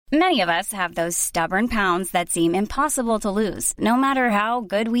Many of us have those stubborn pounds that seem impossible to lose, no matter how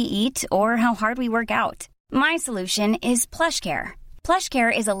good we eat or how hard we work out. My solution is PlushCare.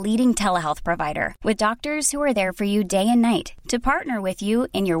 PlushCare is a leading telehealth provider with doctors who are there for you day and night to partner with you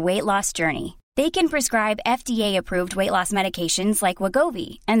in your weight loss journey. They can prescribe FDA-approved weight loss medications like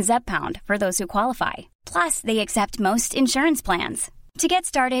Wegovy and Zepbound for those who qualify. Plus, they accept most insurance plans. To get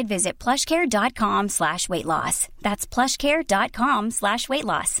started, visit plushcare.com/weightloss. That's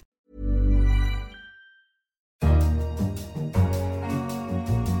plushcare.com/weightloss.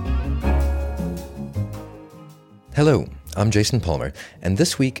 Hello, I'm Jason Palmer, and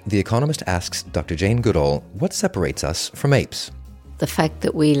this week The Economist asks Dr. Jane Goodall what separates us from apes. The fact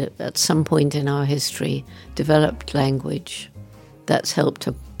that we, at some point in our history, developed language that's helped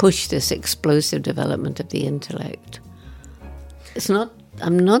to push this explosive development of the intellect.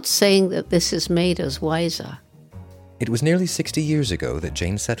 I'm not saying that this has made us wiser. It was nearly 60 years ago that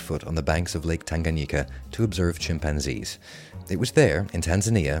Jane set foot on the banks of Lake Tanganyika to observe chimpanzees. It was there, in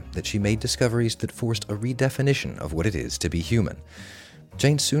Tanzania, that she made discoveries that forced a redefinition of what it is to be human.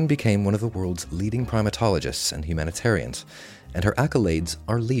 Jane soon became one of the world's leading primatologists and humanitarians, and her accolades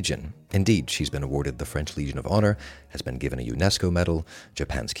are legion. Indeed, she's been awarded the French Legion of Honor, has been given a UNESCO medal,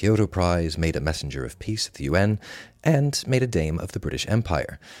 Japan's Kyoto Prize, made a Messenger of Peace at the UN, and made a Dame of the British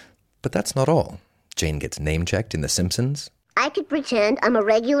Empire. But that's not all. Jane gets name-checked in The Simpsons. I could pretend I'm a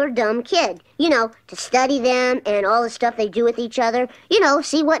regular dumb kid, to study them and all the stuff they do with each other,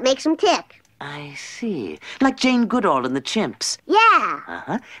 see what makes them tick. I see. Like Jane Goodall and the Chimps. Yeah.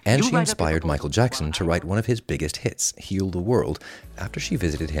 Uh-huh. And she inspired Michael Jackson to write one of his biggest hits, Heal the World, after she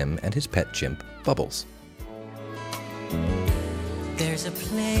visited him and his pet chimp, Bubbles. There's a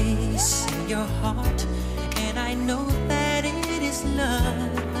place in your heart, and I know that it is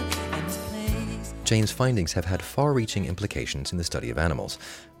love. And this place... Jane's findings have had far-reaching implications in the study of animals.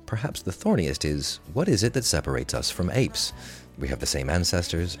 Perhaps the thorniest is, what is it that separates us from apes? We have the same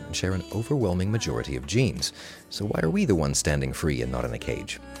ancestors and share an overwhelming majority of genes. So why are we the ones standing free and not in a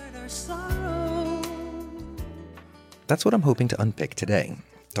cage? That's what I'm hoping to unpick today.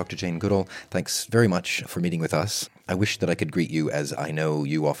 Dr. Jane Goodall, thanks very much for meeting with us. I wish that I could greet you as I know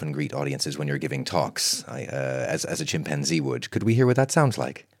you often greet audiences when you're giving talks, as a chimpanzee would. Could we hear what that sounds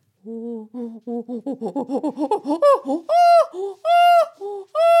like?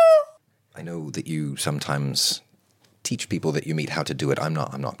 I know that you sometimes teach people that you meet how to do it. I'm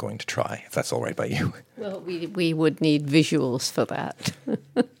not going to try, if that's all right by you. Well, we would need visuals for that.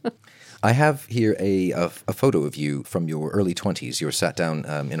 I have here a photo of you from your early 20s. You're sat down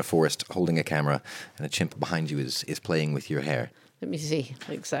in a forest holding a camera, and a chimp behind you is playing with your hair. Let me see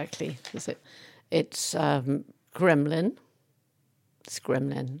exactly. It's Gremlin. It's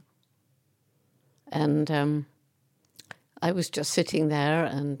Gremlin. And I was just sitting there,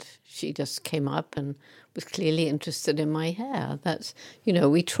 and she just came up and was clearly interested in my hair. That's,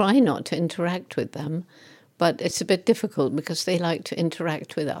 we try not to interact with them, but it's a bit difficult because they like to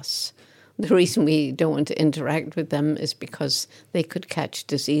interact with us. The reason we don't want to interact with them is because they could catch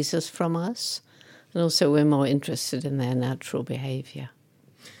diseases from us, and also we're more interested in their natural behavior.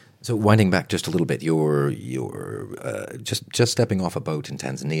 So winding back just a little bit, you're just stepping off a boat in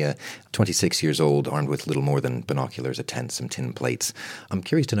Tanzania, 26 years old, armed with little more than binoculars, a tent, some tin plates. I'm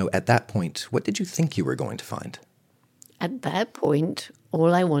curious to know, at that point, what did you think you were going to find? At that point,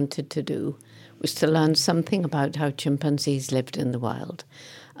 all I wanted to do was to learn something about how chimpanzees lived in the wild.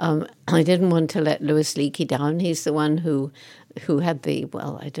 I didn't want to let Louis Leakey down. He's the one who had it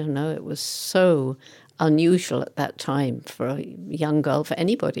was so unusual at that time for a young girl, for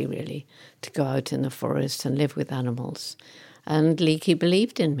anybody really, to go out in the forest and live with animals. And Leakey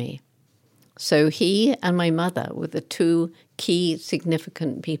believed in me. So he and my mother were the two key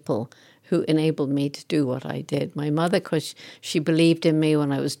significant people who enabled me to do what I did. My mother, because she believed in me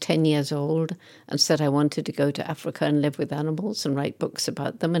when I was 10 years old and said I wanted to go to Africa and live with animals and write books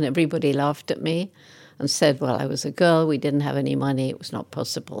about them. And everybody laughed at me and said, well, I was a girl, we didn't have any money, it was not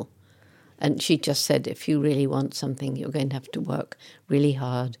possible. And she just said, if you really want something, you're going to have to work really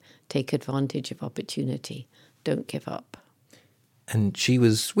hard, take advantage of opportunity, don't give up. And she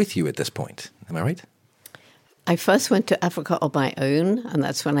was with you at this point, am I right? I first went to Africa on my own, and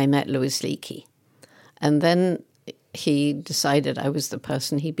that's when I met Louis Leakey. And then he decided I was the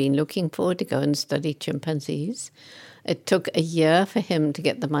person he'd been looking for to go and study chimpanzees. It took a year for him to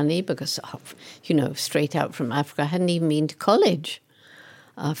get the money because, straight out from Africa, I hadn't even been to college.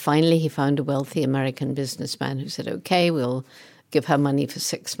 Finally, he found a wealthy American businessman who said, okay, we'll give her money for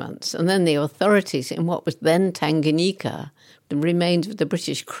 6 months. And then the authorities in what was then Tanganyika, the remains of the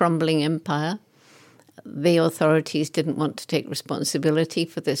British crumbling empire, The authorities didn't want to take responsibility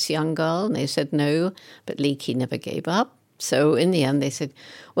for this young girl, and they said no, but Leakey never gave up. So in the end, they said,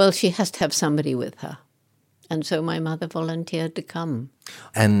 well, she has to have somebody with her. And so my mother volunteered to come.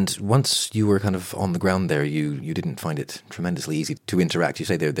 And once you were kind of on the ground there, you didn't find it tremendously easy to interact. You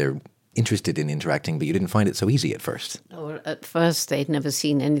say they're interested in interacting, but you didn't find it so easy at first. Oh, at first, they'd never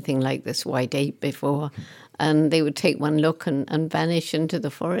seen anything like this white ape before. And they would take one look and vanish into the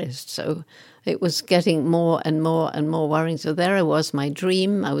forest. So it was getting more and more and more worrying. So there I was, my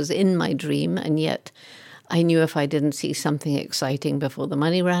dream. I was in my dream, and yet I knew if I didn't see something exciting before the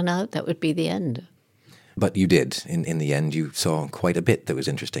money ran out, that would be the end. But you did. In the end, you saw quite a bit that was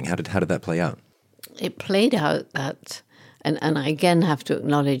interesting. How did that play out? It played out that, and I again have to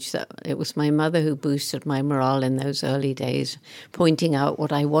acknowledge that it was my mother who boosted my morale in those early days, pointing out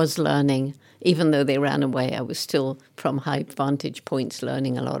what I was learning. Even though they ran away, I was still, from high vantage points,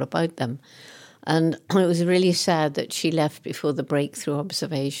 learning a lot about them. And it was really sad that she left before the breakthrough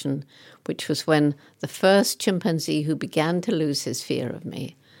observation, which was when the first chimpanzee who began to lose his fear of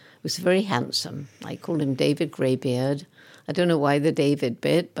me was very handsome. I call him David Greybeard. I don't know why the David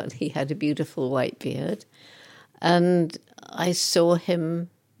bit, but he had a beautiful white beard. And I saw him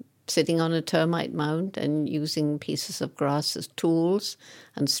sitting on a termite mound and using pieces of grass as tools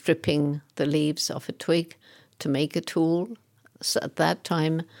and stripping the leaves off a twig to make a tool. So at that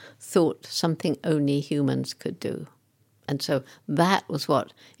time, thought something only humans could do. And so that was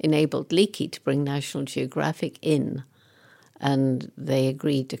what enabled Leakey to bring National Geographic in. And they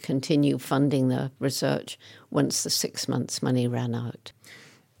agreed to continue funding the research once the 6 months' money ran out.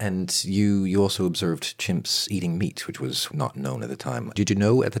 And you also observed chimps eating meat, which was not known at the time. Did you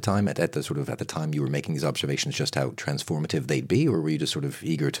know at the time, at the time you were making these observations, just how transformative they'd be, or were you just sort of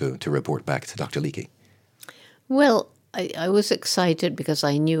eager to report back to Dr. Leakey? Well, I was excited because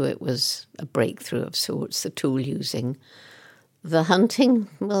I knew it was a breakthrough of sorts, the tool using. The hunting,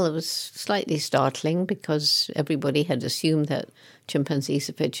 well, it was slightly startling because everybody had assumed that chimpanzees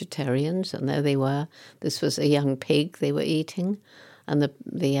are vegetarians, and there they were. This was a young pig they were eating, and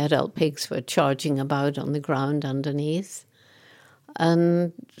the adult pigs were charging about on the ground underneath.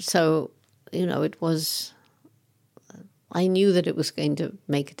 And so, it was, I knew that it was going to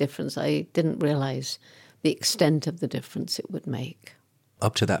make a difference. I didn't realize the extent of the difference it would make.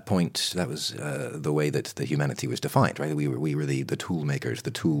 Up to that point, that was the way that the humanity was defined, right? We were the tool makers,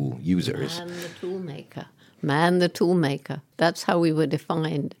 the tool users. Man the tool maker. That's how we were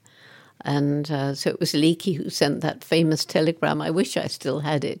defined. And so it was Leakey who sent that famous telegram. I wish I still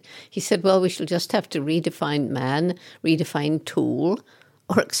had it. He said, well, we shall just have to redefine man, redefine tool,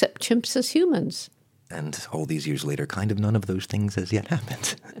 or accept chimps as humans. And all these years later, kind of none of those things has yet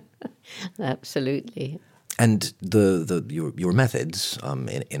happened. Absolutely. And your methods,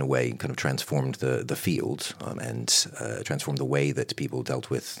 in a way, kind of transformed the field and transformed the way that people dealt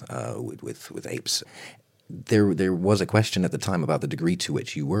with apes. There was a question at the time about the degree to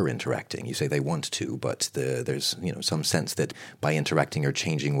which you were interacting. You say they want to, but there's some sense that by interacting you're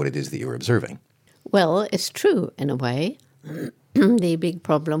changing what it is that you're observing. Well, it's true in a way. The big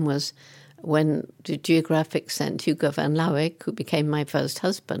problem was when the Geographic sent Hugo van Lauwijk, who became my first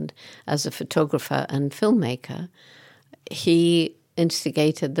husband, as a photographer and filmmaker. He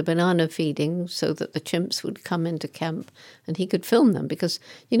instigated the banana feeding so that the chimps would come into camp and he could film them because,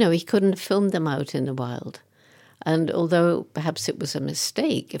 he couldn't have filmed them out in the wild. And although perhaps it was a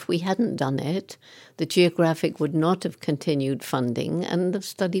mistake, if we hadn't done it, the Geographic would not have continued funding and the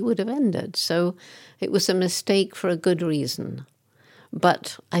study would have ended. So it was a mistake for a good reason.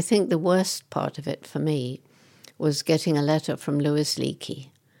 But I think the worst part of it for me was getting a letter from Louis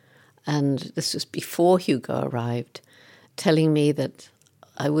Leakey. And this was before Hugo arrived, telling me that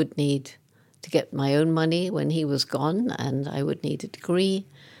I would need to get my own money when he was gone and I would need a degree.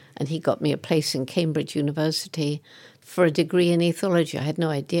 And he got me a place in Cambridge University for a degree in ethology. I had no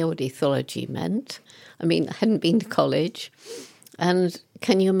idea what ethology meant. I hadn't been to college. And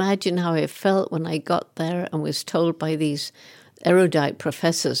can you imagine how I felt when I got there and was told by these erudite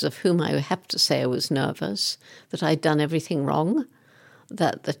professors, of whom I have to say I was nervous, that I'd done everything wrong,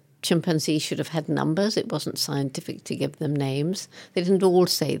 that the chimpanzee should have had numbers. It wasn't scientific to give them names. They didn't all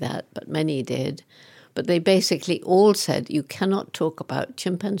say that, but many did. But they basically all said you cannot talk about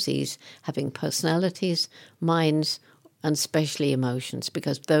chimpanzees having personalities, minds, and especially emotions,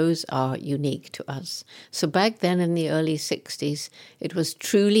 because those are unique to us. So back then in the early 60s, it was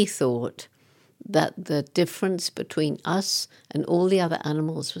truly thought that the difference between us and all the other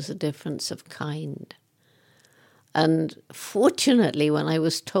animals was a difference of kind. And fortunately, when I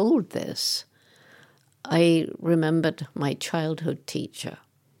was told this, I remembered my childhood teacher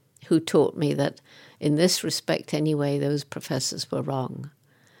who taught me that in this respect anyway, those professors were wrong.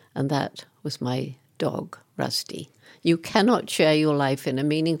 And that was my dog, Rusty. You cannot share your life in a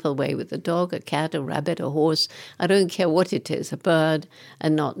meaningful way with a dog, a cat, a rabbit, a horse, I don't care what it is, a bird,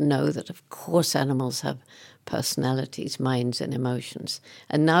 and not know that, of course, animals have personalities, minds, and emotions.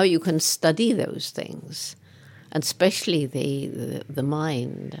 And now you can study those things, and especially the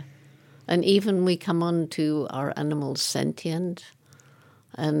mind. And even we come on to, are animals sentient?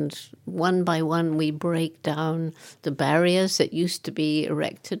 And one by one we break down the barriers that used to be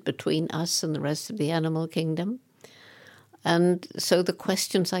erected between us and the rest of the animal kingdom. And so the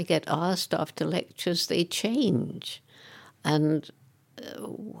questions I get asked after lectures, they change. And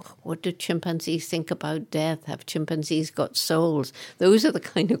what do chimpanzees think about death? Have chimpanzees got souls? Those are the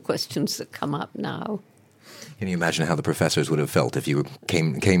kind of questions that come up now. Can you imagine how the professors would have felt if you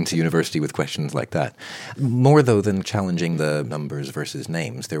came to university with questions like that? More, though, than challenging the numbers versus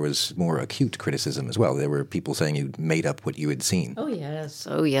names, there was more acute criticism as well. There were people saying you made up what you had seen. Oh, yes.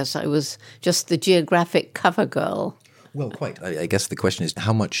 I was just the geographic cover girl. Well, quite. I guess the question is,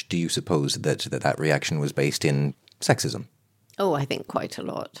 how much do you suppose that reaction was based in sexism? Oh, I think quite a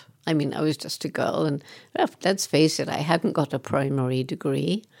lot. I mean, I was just a girl, and let's face it, I hadn't got a primary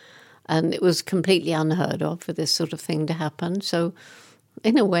degree. And it was completely unheard of for this sort of thing to happen. So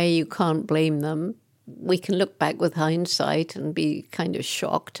in a way, you can't blame them. We can look back with hindsight and be kind of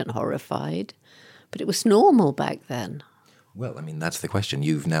shocked and horrified. But it was normal back then. Well, I mean, that's the question.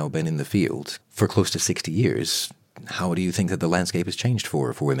 You've now been in the field for close to 60 years. How do you think that the landscape has changed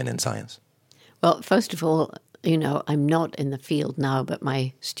for women in science? Well, first of all, I'm not in the field now, but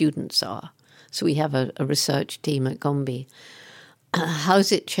my students are. So we have a research team at Gombe.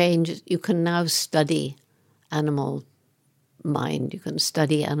 How's it changed? You can now study animal mind. You can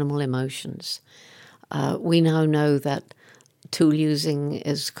study animal emotions. We now know that tool using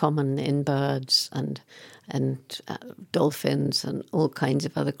is common in birds and dolphins and all kinds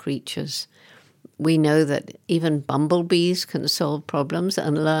of other creatures. We know that even bumblebees can solve problems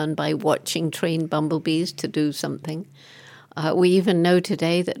and learn by watching trained bumblebees to do something. We even know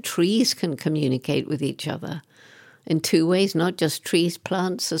today that trees can communicate with each other in two ways, not just trees,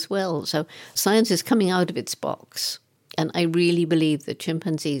 plants as well. So science is coming out of its box. And I really believe that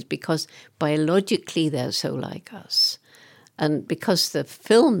chimpanzees, because biologically they're so like us, and because the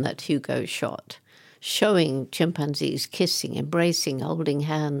film that Hugo shot, showing chimpanzees kissing, embracing, holding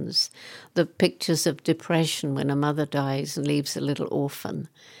hands, the pictures of depression when a mother dies and leaves a little orphan,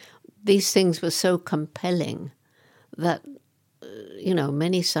 these things were so compelling that,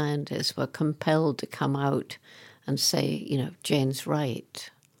 many scientists were compelled to come out and say, Jane's right.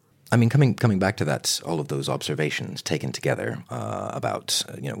 I mean, coming back to that, all of those observations taken together about,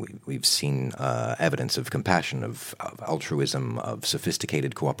 we've seen evidence of compassion, of altruism, of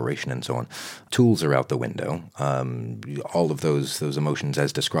sophisticated cooperation, and so on. Tools are out the window. All of those emotions,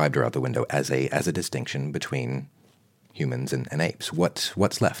 as described, are out the window as a distinction between humans and apes.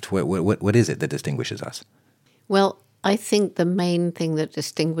 What's left? What is it that distinguishes us? Well, I think the main thing that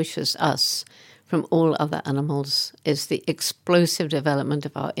distinguishes us from all other animals is the explosive development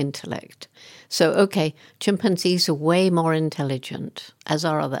of our intellect. So, chimpanzees are way more intelligent, as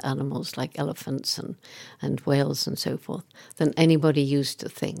are other animals like elephants and whales and so forth, than anybody used to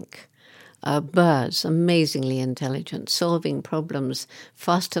think. Birds, amazingly intelligent, solving problems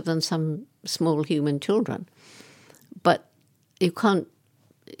faster than some small human children. But you can't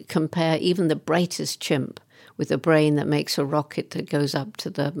compare even the brightest chimp with a brain that makes a rocket that goes up to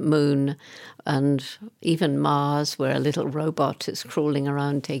the moon and even Mars, where a little robot is crawling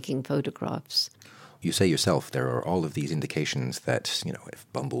around taking photographs. You say yourself there are all of these indications that, if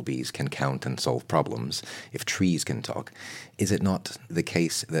bumblebees can count and solve problems, if trees can talk, is it not the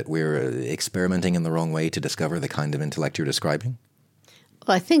case that we're experimenting in the wrong way to discover the kind of intellect you're describing?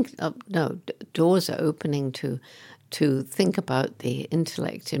 Well, I think, doors are opening to think about the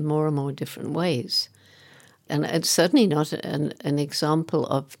intellect in more and more different ways. And it's certainly not an example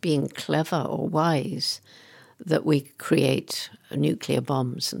of being clever or wise that we create nuclear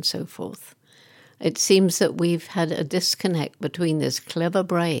bombs and so forth. It seems that we've had a disconnect between this clever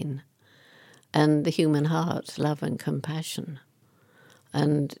brain and the human heart, love and compassion.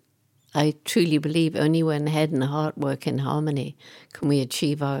 And I truly believe only when head and heart work in harmony can we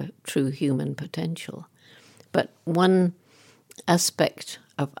achieve our true human potential. But one aspect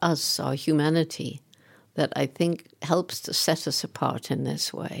of us, our humanity, that I think helps to set us apart in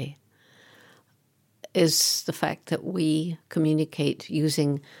this way is the fact that we communicate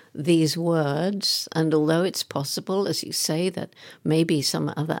using these words. And although it's possible, as you say, that maybe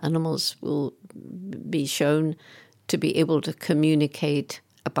some other animals will be shown to be able to communicate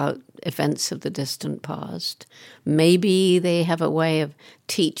about events of the distant past. Maybe they have a way of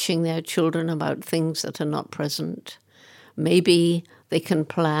teaching their children about things that are not present. Maybe they can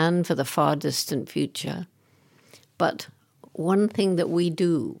plan for the far distant future. But one thing that we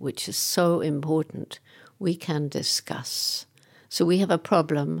do, which is so important, we can discuss. So we have a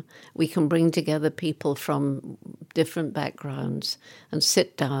problem, we can bring together people from different backgrounds and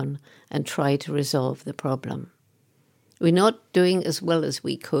sit down and try to resolve the problem. We're not doing as well as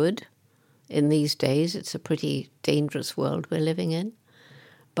we could in these days. It's a pretty dangerous world we're living in.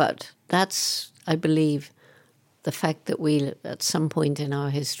 But that's, I believe, the fact that we, at some point in our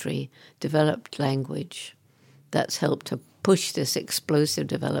history, developed language that's helped to push this explosive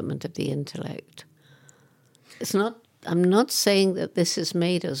development of the intellect. I'm not saying that this has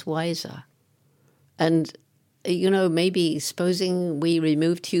made us wiser. And, maybe supposing we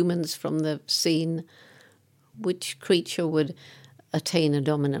removed humans from the scene, which creature would attain a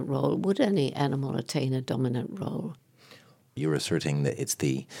dominant role? Would any animal attain a dominant role? You're asserting that it's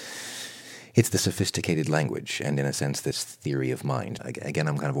the sophisticated language and, in a sense, this theory of mind. Again,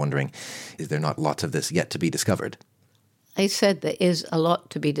 I'm kind of wondering, is there not lots of this yet to be discovered? I said there is a lot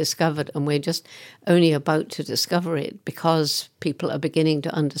to be discovered, and we're just only about to discover it because people are beginning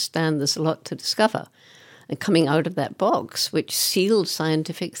to understand there's a lot to discover. And coming out of that box, which sealed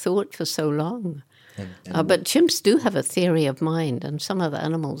scientific thought for so long. But chimps do have a theory of mind, and some other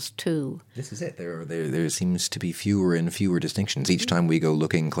animals too. This is it. There seems to be fewer and fewer distinctions. Each time we go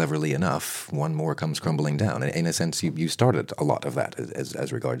looking cleverly enough, one more comes crumbling down. In a sense, you started a lot of that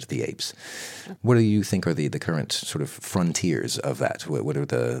as regards the apes. What do you think are the current sort of frontiers of that? What are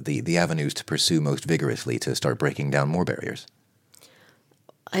the avenues to pursue most vigorously to start breaking down more barriers?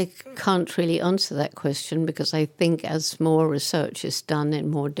 I can't really answer that question because I think as more research is done in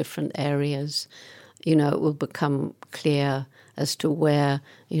more different areas, it will become clear as to where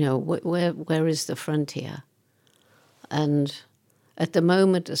is the frontier. And at the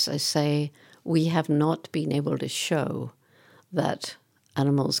moment, as I say, we have not been able to show that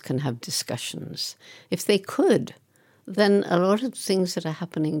animals can have discussions. If they could, then a lot of things that are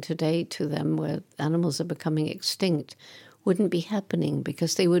happening today to them where animals are becoming extinct wouldn't be happening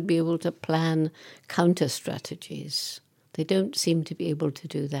because they would be able to plan counter strategies. They don't seem to be able to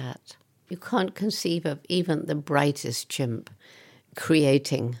do that. You can't conceive of even the brightest chimp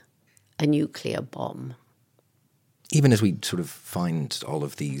creating a nuclear bomb. Even as we sort of find all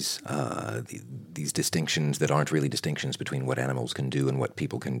of these distinctions that aren't really distinctions between what animals can do and what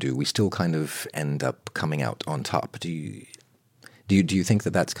people can do, we still kind of end up coming out on top. Do you think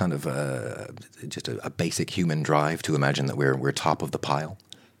that that's kind of just a basic human drive to imagine that we're top of the pile?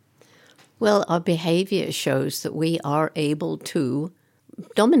 Well, our behavior shows that we are able to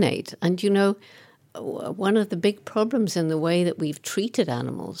dominate. And, one of the big problems in the way that we've treated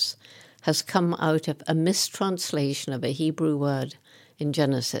animals has come out of a mistranslation of a Hebrew word in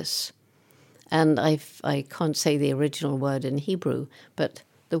Genesis. And I can't say the original word in Hebrew, but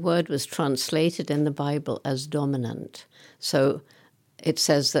the word was translated in the Bible as dominant. So it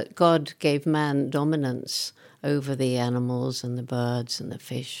says that God gave man dominance over the animals and the birds and the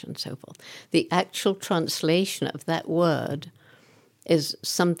fish and so forth. The actual translation of that word is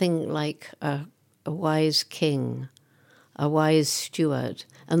something like a wise king, a wise steward,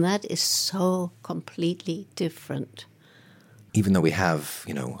 and that is so completely different. Even though we have,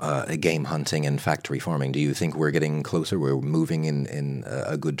 game hunting and factory farming, do you think we're getting closer? We're moving in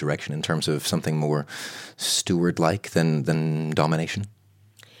a good direction in terms of something more steward-like than domination?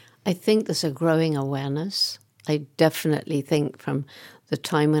 I think there's a growing awareness. I definitely think from the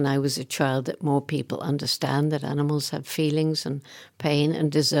time when I was a child that more people understand that animals have feelings and pain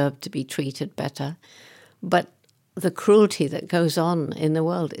and deserve to be treated better. But the cruelty that goes on in the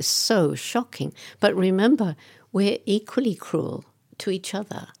world is so shocking. But remember, we're equally cruel to each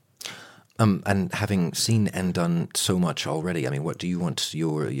other. And having seen and done so much already, what do you want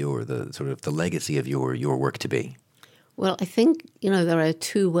the sort of the legacy of your work to be? Well, I think, there are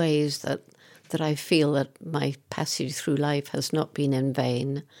two ways that I feel that my passage through life has not been in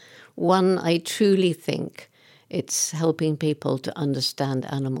vain. One, I truly think it's helping people to understand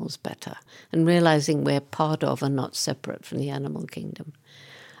animals better and realizing we're part of and not separate from the animal kingdom.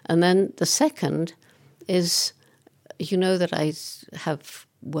 And then the second is, that I have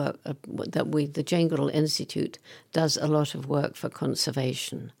work, the Jane Goodall Institute does a lot of work for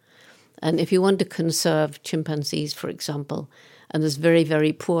conservation. And if you want to conserve chimpanzees, for example, and there's very,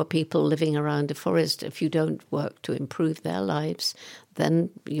 very poor people living around a forest, if you don't work to improve their lives,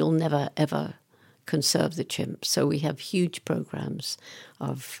 then you'll never, ever conserve the chimps. So we have huge programs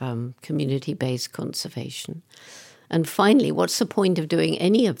of community-based conservation. And finally, what's the point of doing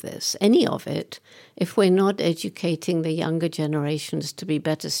any of it, if we're not educating the younger generations to be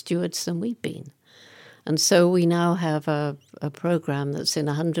better stewards than we've been? And so we now have a program that's in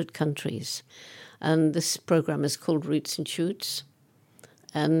 100 countries. And this program is called Roots and Shoots.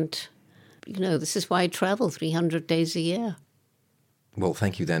 And, this is why I travel 300 days a year. Well,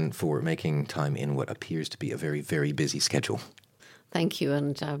 thank you then for making time in what appears to be a very, very busy schedule. Thank you.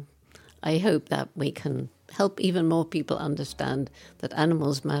 And I hope that we can help even more people understand that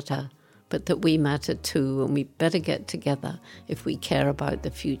animals matter, but that we matter too, and we better get together if we care about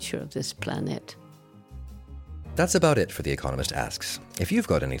the future of this planet. That's about it for The Economist Asks. If you've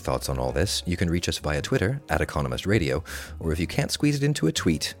got any thoughts on all this, you can reach us via Twitter @EconomistRadio, or if you can't squeeze it into a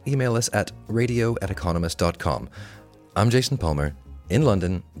tweet, email us at radio@economist.com. I'm Jason Palmer. In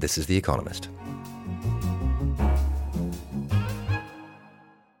London, this is The Economist.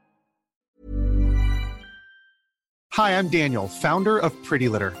 Hi, I'm Daniel, founder of Pretty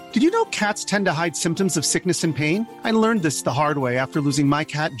Litter. Did you know cats tend to hide symptoms of sickness and pain? I learned this the hard way after losing my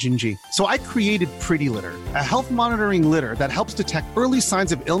cat, Gingy. So I created Pretty Litter, a health monitoring litter that helps detect early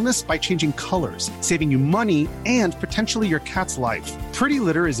signs of illness by changing colors, saving you money and potentially your cat's life. Pretty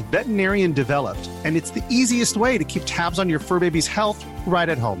Litter is veterinarian developed, and it's the easiest way to keep tabs on your fur baby's health right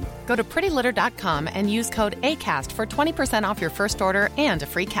at home. Go to prettylitter.com and use code ACAST for 20% off your first order and a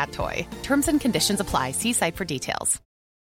free cat toy. Terms and conditions apply. See site for details.